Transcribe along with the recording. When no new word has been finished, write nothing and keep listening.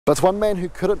But one man who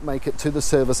couldn't make it to the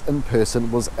service in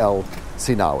person was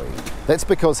Seenawi. That's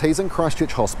because he's in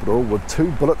Christchurch Hospital with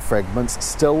 2 bullet fragments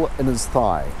still in his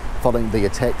thigh, following the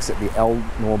attacks at the Al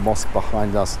Noor Mosque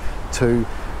behind us 2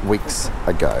 weeks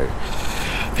ago.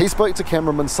 He spoke to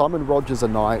cameraman Simon Rogers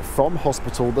and I from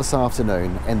hospital this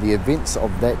afternoon, and the events of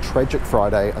that tragic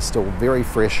Friday are still very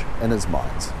fresh in his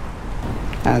mind.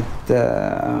 At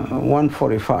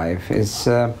 1:45 is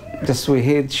just we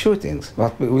heard shootings,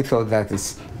 but we thought that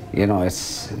it's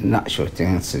not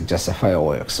shooting, it's just a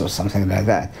fireworks or something like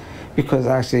that, because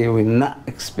actually we're not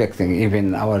expecting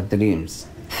even our dreams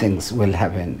things will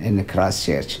happen in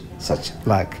Christchurch, such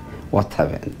like what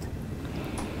happened.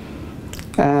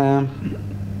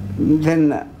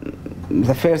 Then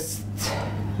the first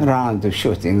round of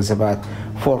shootings, about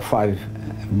 4 or 5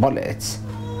 bullets.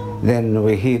 Then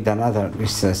we heard another,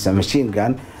 it's a machine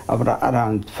gun,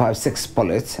 around 5 or 6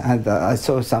 bullets, and I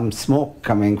saw some smoke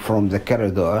coming from the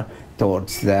corridor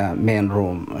towards the main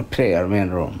room, prayer main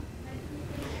room.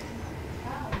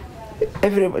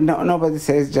 Nobody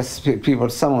says, just people,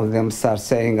 some of them start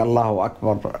saying Allahu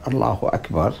Akbar, Allahu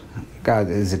Akbar, God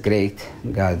is great,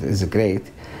 God is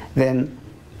great. Then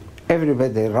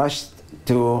everybody rushed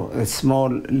to a small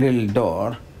little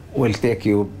door, will take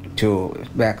you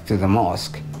back to the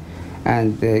mosque.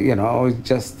 And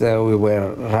we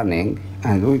were running,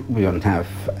 and we don't have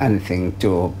anything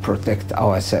to protect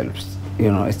ourselves.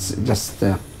 It's just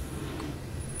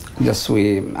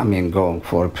going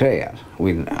for prayer.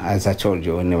 As I told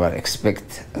you, we never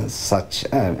expect such,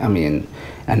 an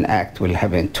act will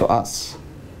happen to us.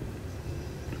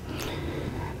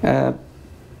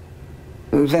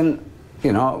 Then,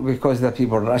 because the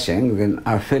people rushing, then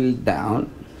I fell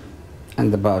down,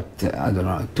 and about,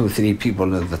 2 or 3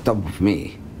 people at the top of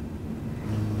me.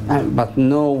 But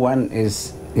no one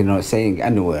is, saying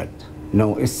any word.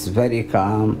 No, it's very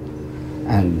calm,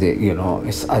 and,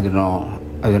 it's, I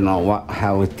don't know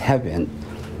how it happened.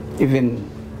 Even,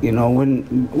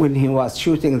 when he was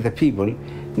shooting the people,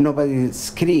 nobody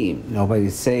screamed, nobody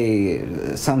say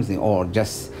something, or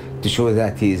just to show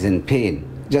that he's in pain.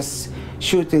 Just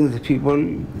shooting the people,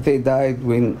 they died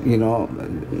when,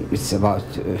 it's about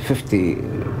 50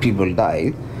 people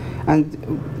died, and,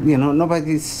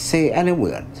 nobody say any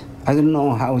word. I don't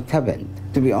know how it happened,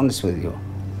 to be honest with you.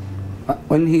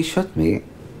 When he shot me,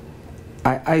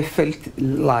 I felt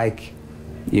like,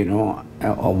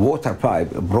 a water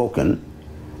pipe broken,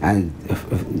 and,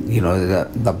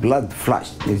 the blood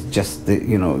flushed. It's just,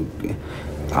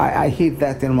 I hear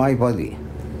that in my body.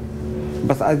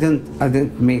 But I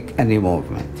didn't make any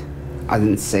movement. I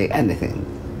didn't say anything.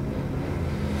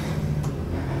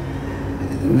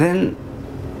 Then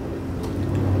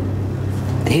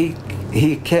he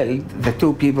killed the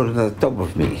 2 people at the top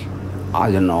of me. I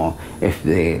don't know if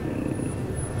they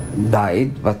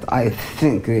died, but I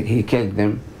think he killed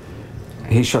them.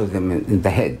 He shot them in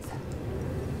the head,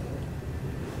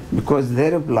 because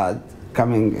their blood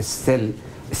coming still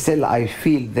I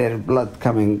feel their blood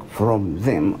coming from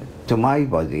them to my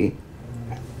body.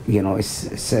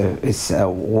 It's a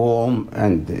warm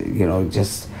and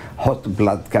just hot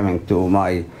blood coming to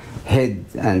my head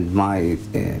and my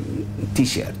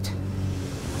t-shirt.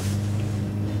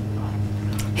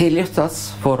 He left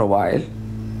us for a while,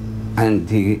 and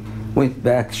he went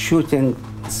back shooting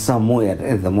somewhere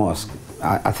in the mosque.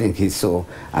 I think he saw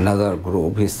another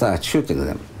group. He started shooting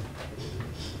them.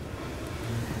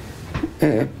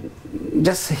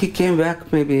 He came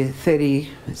back maybe 30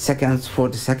 seconds,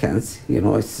 40 seconds.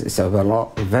 It's a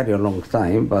very long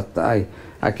time, but I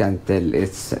can tell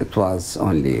it was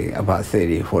only about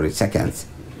 30, 40 seconds.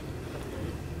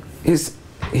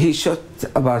 He shot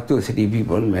about 2 or 3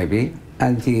 people maybe,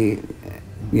 and he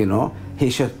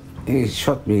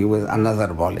shot me with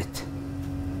another bullet.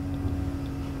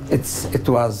 It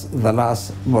was the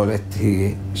last bullet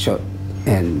he shot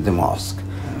in the mosque.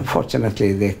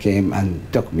 Fortunately, they came and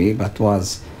took me, but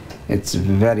it's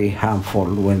very harmful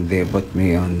when they put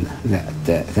me on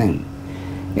that thing.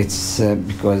 It's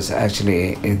because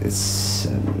actually it's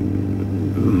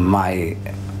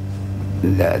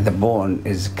the bone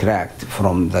is cracked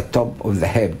from the top of the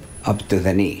hip up to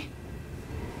the knee.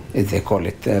 They call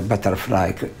it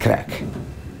butterfly crack.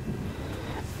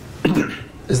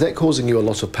 Is that causing you a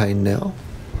lot of pain now?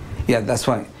 Yeah, that's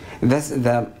why.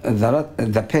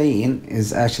 The pain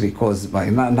is actually caused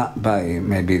by not by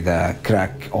maybe the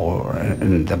crack or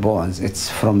in the bones.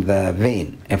 It's from the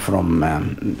vein, from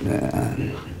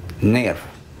nerve.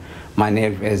 My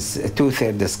nerve is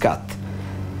 2/3 cut.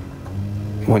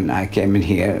 When I came in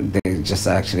here, they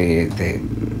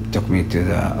took me to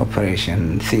the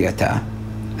operation theater,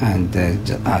 and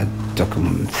I took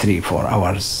them 3 or 4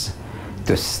 hours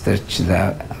to stretch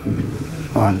the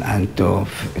one and to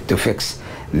fix.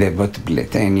 They put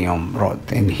platinum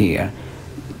rod in here,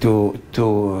 two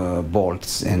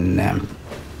bolts in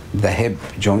the hip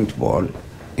joint ball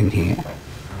in here.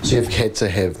 So you've had to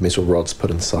have metal rods put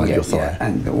inside your thigh? Yeah,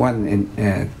 and one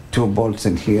in, 2 bolts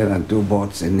in here and 2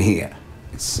 bolts in here.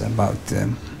 It's about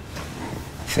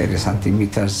 30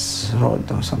 centimeters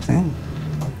rod or something.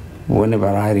 Whenever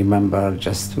I remember,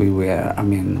 just we were, I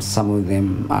mean, some of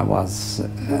them I was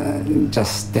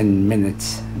just 10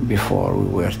 minutes before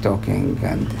we were talking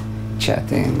and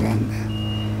chatting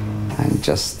and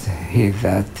just hear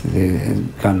that they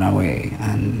gone away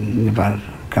and never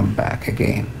come back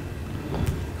again.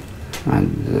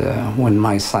 And when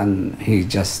my son, he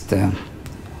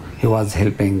was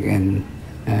helping in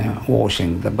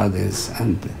washing the bodies,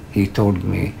 and he told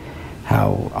me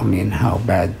how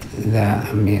bad the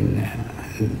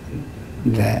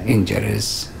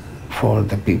injuries for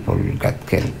the people who got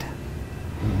killed.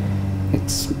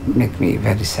 It's make me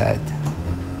very sad.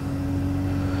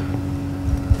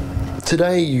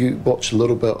 Today you watched a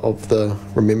little bit of the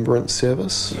Remembrance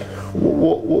Service. Yeah.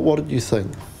 What did you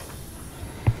think?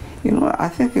 You know, I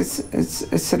think it's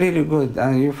really good,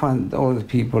 and you find all the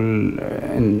people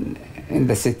in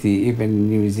the city, even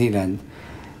New Zealand.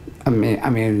 I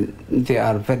mean, they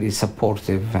are very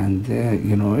supportive, and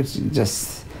you know, it's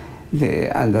just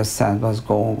they understand what's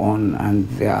going on, and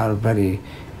they are very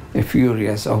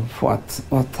furious of what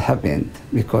happened,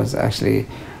 because actually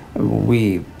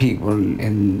we people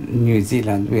in New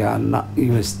Zealand, we are not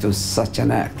used to such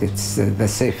an act. It's the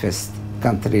safest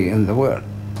country in the world.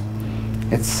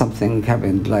 It's something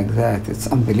happened like that. It's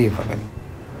unbelievable.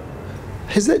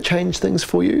 Has that changed things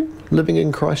for you, living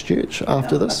in Christchurch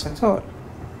after this? Not at all.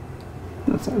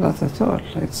 Not at all.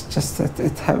 It's just that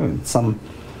it happened.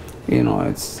 You know,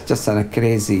 it's just a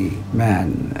crazy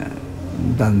man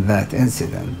done that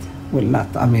incident. Will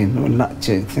not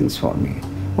change things for me.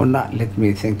 Will not let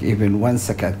me think even 1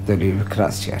 second to leave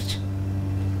Christchurch.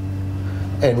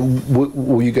 And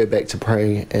will you go back to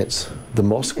pray at the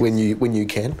mosque? Yes. when you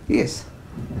can? Yes,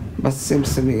 but it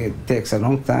seems to me it takes a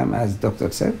long time, as the doctor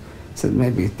said. Said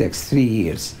maybe it takes 3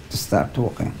 years to start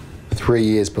walking. 3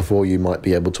 years before you might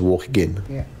be able to walk again?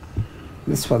 Yeah,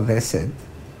 that's what they said.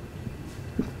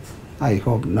 I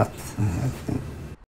hope not. I think.